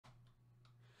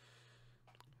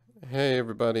Hey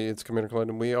everybody, it's Commander Clyde,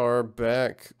 and we are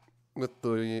back with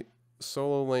the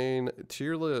solo lane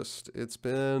tier list. It's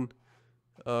been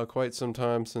quite some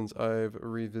time since I've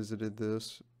revisited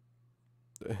this.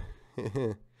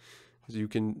 As you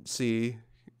can see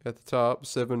at the top,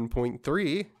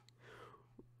 7.3.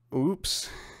 Oops.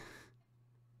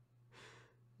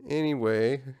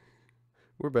 Anyway,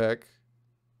 we're back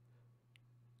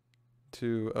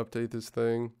to update this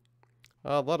thing.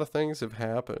 A lot of things have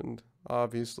happened,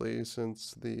 obviously,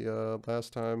 since the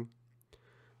last time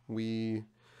we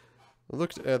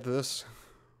looked at this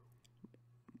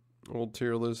old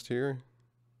tier list here.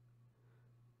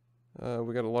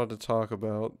 We got a lot to talk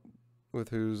about with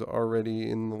who's already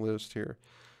in the list here.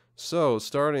 So,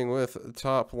 starting with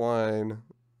top line,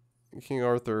 King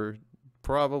Arthur,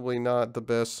 probably not the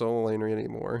best solo laner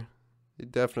anymore.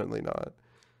 Definitely not.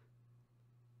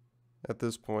 At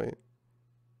this point.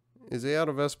 Is he out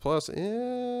of S+?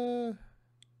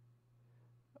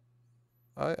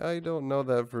 I don't know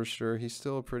that for sure. He's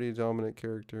still a pretty dominant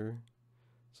character.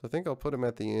 So I think I'll put him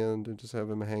at the end and just have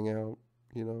him hang out,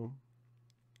 you know.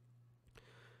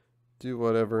 Do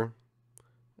whatever.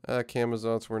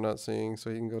 Camazots we're not seeing, so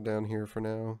he can go down here for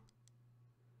now.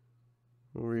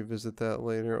 We'll revisit that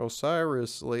later.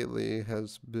 Osiris lately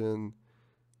has been,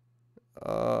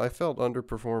 I felt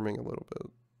underperforming a little bit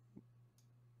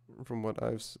from what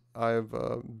I've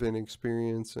been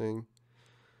experiencing.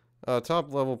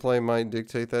 Top level play might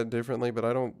dictate that differently, but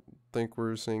I don't think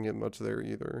we're seeing it much there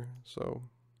either. So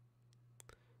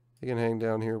he can hang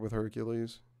down here with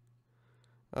Hercules.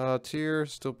 Tier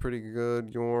still pretty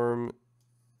good. Yorm,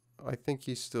 I think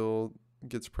he still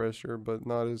gets pressure, but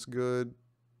not as good.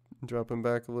 Drop him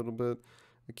back a little bit.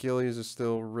 Achilles is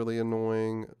still really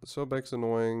annoying. Sobek's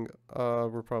annoying.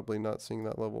 We're probably not seeing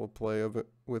that level of play of it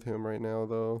with him right now,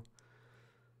 though.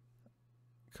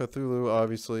 Cthulhu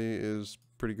obviously is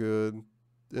pretty good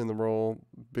in the role.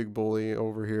 Big bully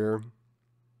over here.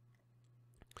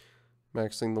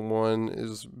 Maxing the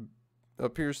 1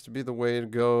 appears to be the way to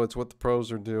go. It's what the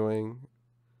pros are doing.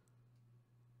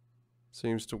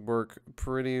 Seems to work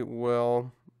pretty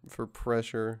well for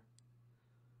pressure.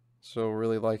 So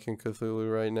really liking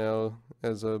Cthulhu right now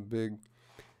as a big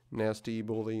nasty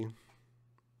bully.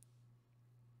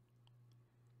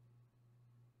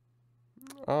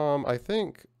 I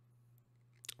think,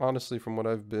 honestly, from what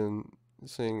I've been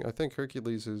seeing, I think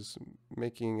Hercules is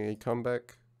making a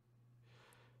comeback.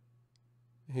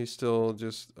 He's still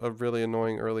just a really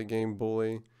annoying early game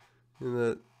bully in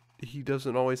that he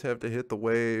doesn't always have to hit the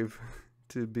wave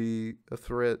to be a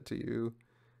threat to you.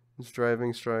 His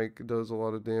driving strike does a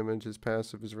lot of damage. His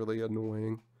passive is really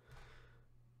annoying.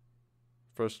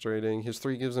 Frustrating. His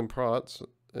 3 gives him prots,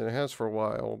 and it has for a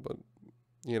while, but,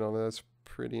 you know, that's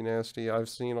pretty nasty. I've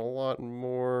seen a lot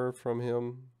more from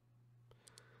him.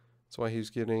 That's why he's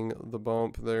getting the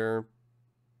bump there.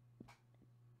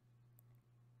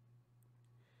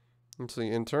 Let's see,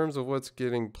 in terms of what's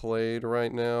getting played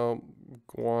right now,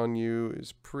 Guan Yu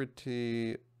is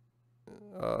pretty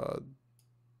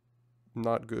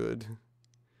not good.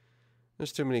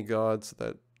 There's too many gods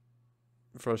that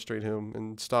frustrate him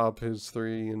and stop his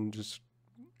 3 and just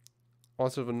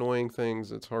lots of annoying things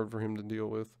that's hard for him to deal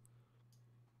with.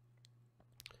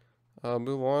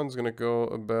 Mulan's going to go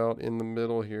about in the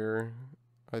middle here,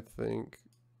 I think.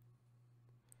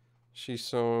 She's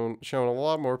shown a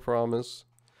lot more promise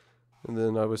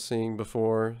than I was seeing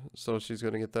before, so she's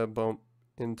going to get that bump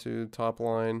into top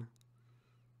line.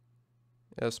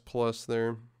 S+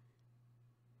 there.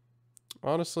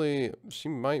 Honestly, she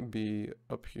might be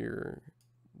up here.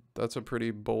 That's a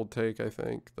pretty bold take, I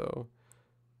think, though.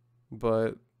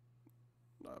 But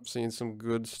I've seen some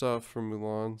good stuff from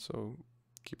Mulan, so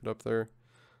keep it up there.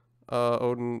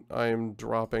 Odin, I am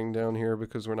dropping down here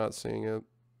because we're not seeing it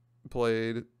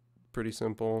played. Pretty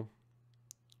simple.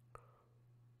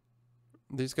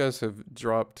 These guys have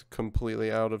dropped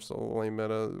completely out of solo lane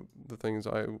meta. The things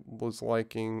I was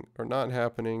liking are not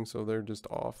happening, so they're just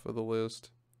off of the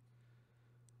list.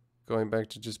 Going back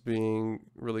to just being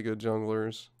really good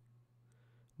junglers.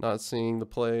 Not seeing the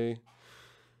play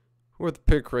or the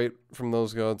pick rate from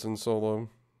those gods in solo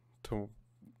to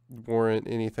warrant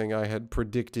anything I had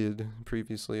predicted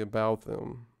previously about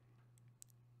them.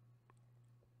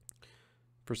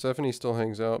 Persephone still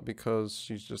hangs out because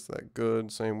she's just that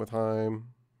good. Same with Heim.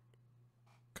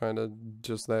 Kind of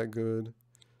just that good,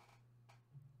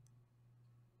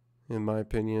 in my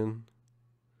opinion.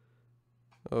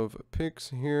 Of picks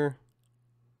here.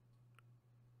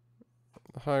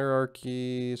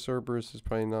 Hierarchy. Cerberus is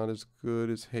probably not as good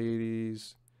as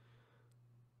Hades.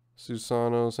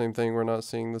 Susano, same thing. We're not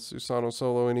seeing the Susano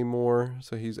solo anymore,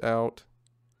 so he's out.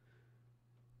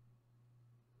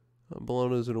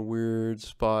 Bologna's in a weird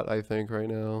spot, I think, right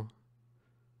now.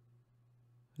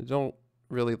 I don't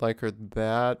really like her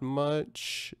that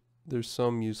much. There's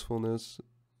some usefulness.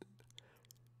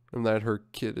 And that her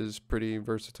kit is pretty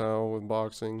versatile with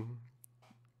boxing.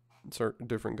 Certain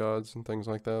different gods and things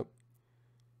like that.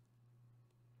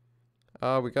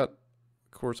 We got,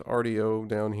 of course, RDO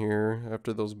down here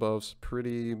after those buffs.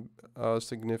 Pretty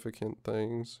significant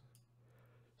things.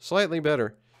 Slightly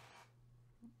better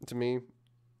to me.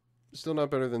 Still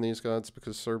not better than these gods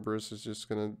because Cerberus is just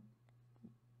going to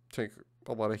take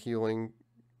a lot of healing,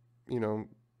 you know,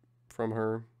 from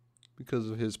her because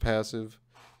of his passive.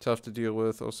 Tough to deal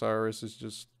with. Osiris is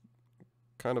just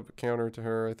kind of a counter to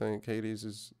her, I think. Hades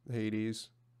is Hades.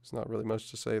 There's not really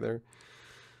much to say there.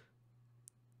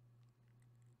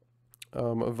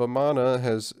 Vamana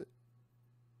has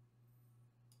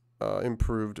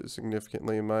improved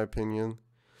significantly, in my opinion.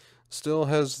 Still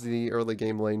has the early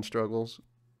game lane struggles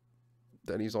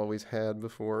that he's always had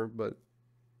before, but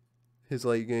his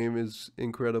late game is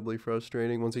incredibly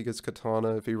frustrating. Once he gets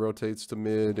Katana, if he rotates to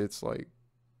mid, it's like,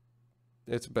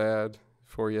 it's bad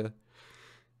for you.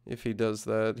 If he does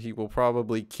that, he will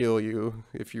probably kill you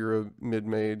if you're a mid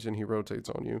mage and he rotates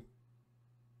on you.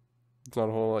 There's not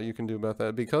a whole lot you can do about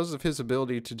that. Because of his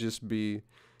ability to just be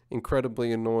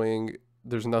incredibly annoying,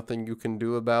 there's nothing you can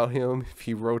do about him if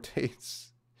he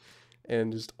rotates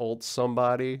and just ults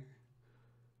somebody.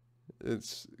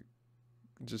 It's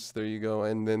just, there you go.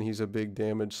 And then he's a big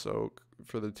damage soak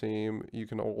for the team. You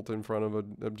can ult in front of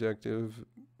an objective.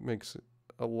 Makes it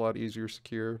a lot easier to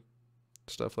secure.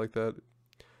 Stuff like that.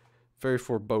 Very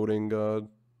foreboding god,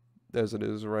 as it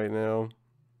is right now.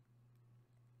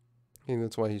 I think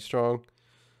that's why he's strong.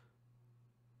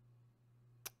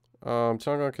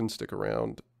 Chang'e can stick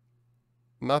around.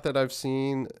 Not that I've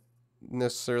seen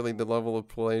necessarily the level of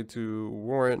play to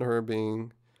warrant her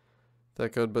being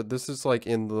that good, but this is like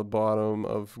in the bottom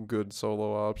of good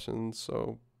solo options,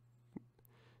 so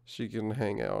she can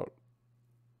hang out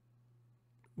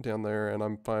down there, and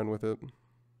I'm fine with it.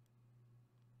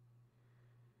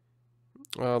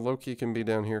 Loki can be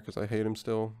down here because I hate him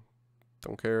still.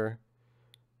 Don't care.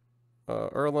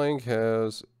 Erlang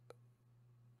has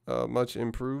much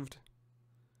improved,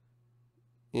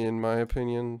 in my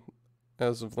opinion,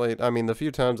 as of late. I mean, the few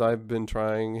times I've been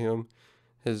trying him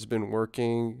has been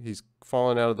working. He's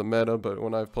fallen out of the meta, but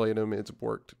when I've played him, it's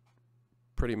worked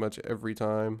pretty much every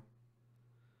time.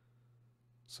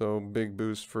 So, big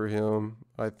boost for him.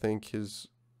 I think his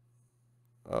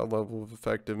level of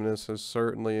effectiveness has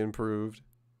certainly improved.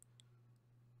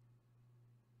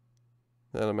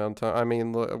 That amount of time. I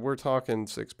mean, look, we're talking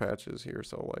 6 patches here,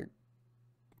 so like,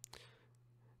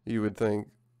 you would think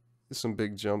some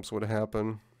big jumps would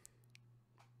happen.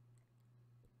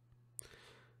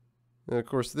 And of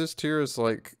course, this tier is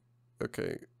like,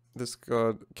 okay, this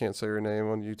god, can't say her name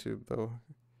on YouTube though.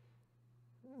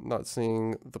 Not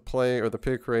seeing the play or the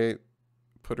pick rate.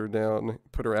 Put her down,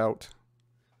 put her out.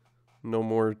 No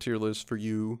more tier list for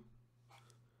you.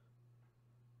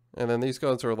 And then these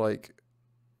gods are like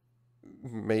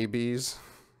maybes.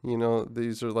 You know,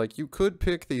 these are like, you could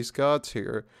pick these gods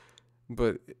here,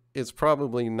 but it's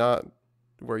probably not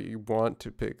where you want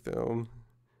to pick them.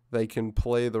 They can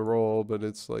play the role, but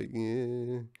it's like,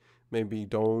 maybe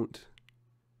don't,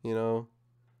 you know.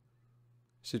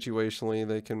 Situationally,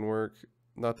 they can work.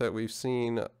 Not that we've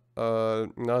seen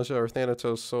Naja or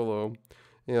Thanatos solo.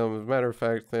 You know, as a matter of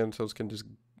fact, Thanatos can just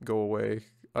go away.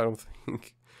 I don't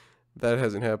think that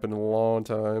hasn't happened in a long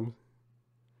time.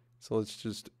 So let's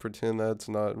just pretend that's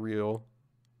not real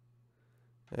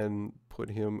and put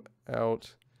him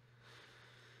out.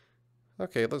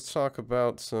 Okay, let's talk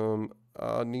about some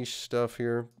niche stuff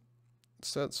here.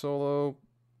 Set solo,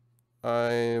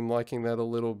 I'm liking that a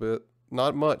little bit.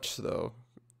 Not much, though.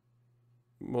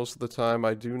 Most of the time,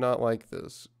 I do not like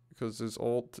this, because his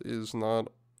ult is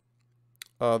not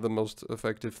the most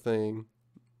effective thing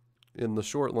in the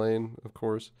short lane, of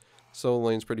course. Solo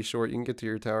lane's pretty short. You can get to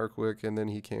your tower quick, and then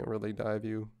he can't really dive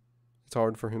you. It's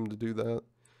hard for him to do that,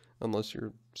 unless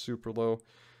you're super low.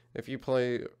 If you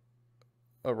play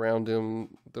around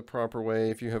him the proper way,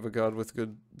 if you have a god with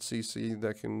good CC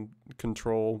that can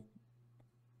control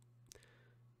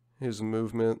his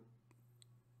movement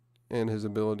and his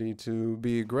ability to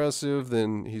be aggressive,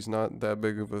 then he's not that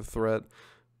big of a threat.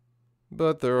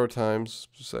 But there are times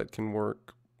that can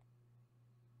work.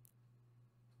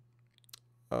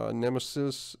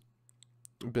 Nemesis,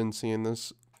 been seeing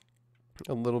this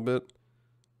a little bit.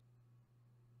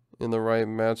 In the right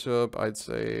matchup, I'd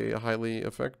say highly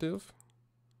effective.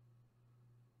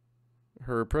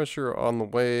 Her pressure on the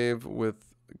wave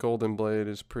with Golden Blade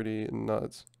is pretty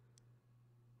nuts.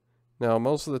 Now,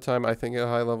 most of the time, I think at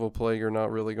high level play, you're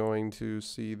not really going to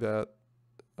see that,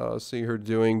 see her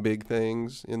doing big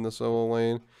things in the solo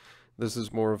lane. This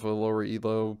is more of a lower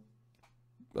elo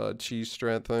cheese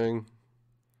strat thing.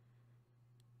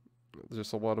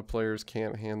 Just a lot of players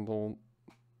can't handle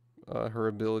her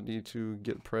ability to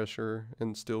get pressure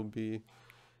and still be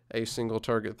a single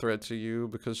target threat to you,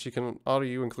 because she can auto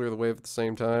you and clear the wave at the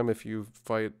same time if you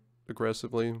fight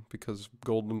aggressively, because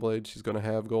Golden Blade, she's going to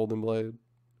have Golden Blade.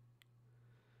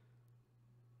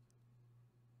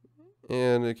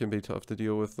 And it can be tough to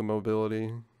deal with the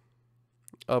mobility.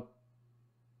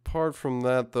 Apart from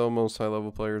that, though, most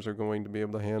high-level players are going to be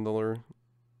able to handle her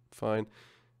fine.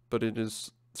 But it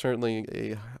is certainly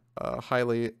a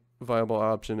highly viable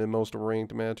option in most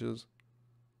ranked matches.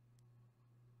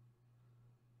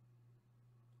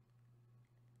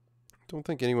 Don't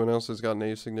think anyone else has gotten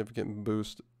a significant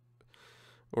boost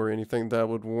or anything that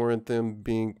would warrant them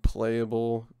being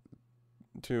playable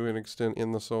to an extent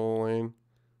in the solo lane,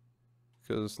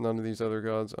 because none of these other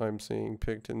gods I'm seeing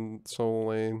picked in solo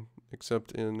lane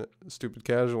except in stupid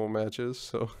casual matches,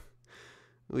 so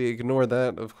we ignore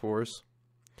that, of course.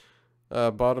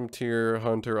 Bottom tier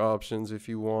hunter options, if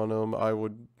you want them, I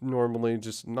would normally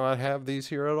just not have these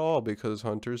here at all, because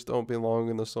hunters don't belong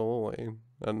in the solo lane,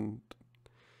 and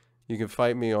you can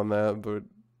fight me on that, but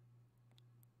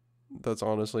that's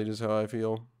honestly just how I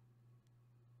feel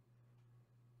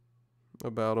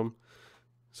about them.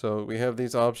 So we have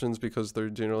these options because they're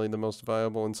generally the most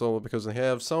viable in solo, because they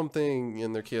have something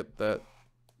in their kit that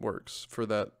works for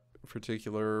that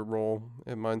particular role.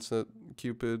 And Mindset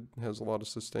Cupid has a lot of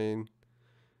sustain.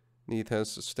 Neith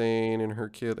has sustain in her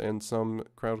kit and some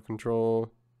crowd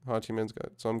control. Hachiman's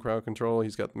got some crowd control.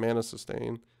 He's got mana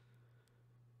sustain.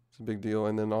 It's a big deal.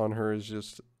 And then On Her is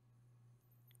just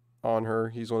On Her.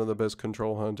 He's one of the best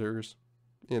control hunters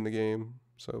in the game.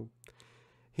 So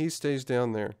he stays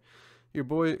down there. Your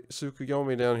boy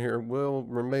Tsukuyomi down here will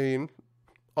remain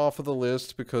off of the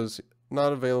list because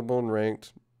not available in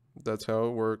ranked. That's how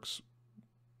it works.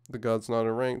 The god's not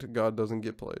in ranked, God doesn't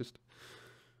get placed.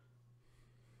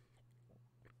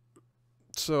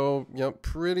 So, yep,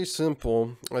 pretty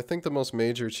simple. I think the most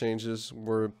major changes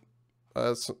were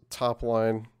top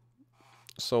line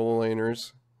solo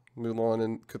laners. Mulan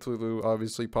and Cthulhu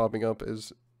obviously popping up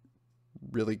is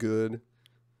really good.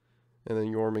 And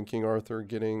then Yorm and King Arthur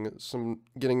getting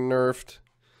nerfed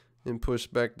and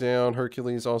pushed back down.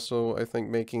 Hercules also, I think,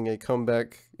 making a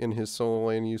comeback in his solo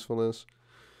lane usefulness.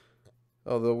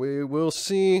 Although we will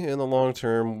see in the long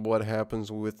term what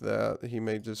happens with that. He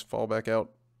may just fall back out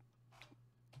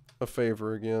of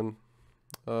favor again.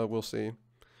 We'll see.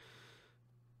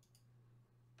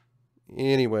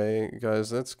 Anyway, guys,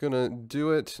 that's gonna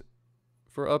do it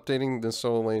for updating the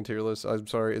solo lane tier list. I'm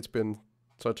sorry, it's been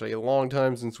such a long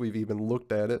time since we've even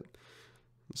looked at it.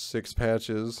 6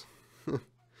 patches.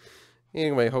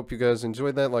 Anyway, hope you guys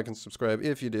enjoyed that. Like and subscribe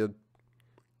if you did.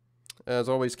 As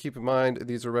always, keep in mind,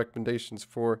 these are recommendations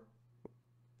for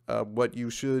what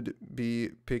you should be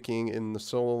picking in the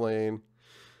solo lane.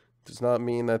 Does not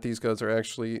mean that these guys are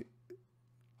actually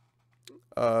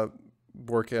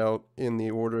work out in the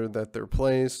order that they're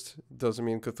placed. Doesn't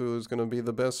mean Cthulhu is going to be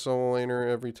the best solo laner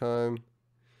every time.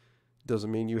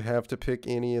 Doesn't mean you have to pick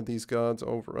any of these gods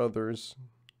over others.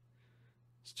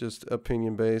 It's just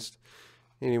opinion based.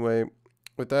 Anyway,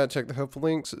 with that, check the helpful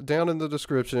links down in the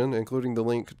description, including the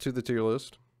link to the tier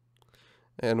list.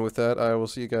 And with that, I will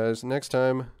see you guys next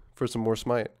time for some more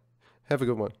Smite. Have a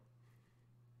good one.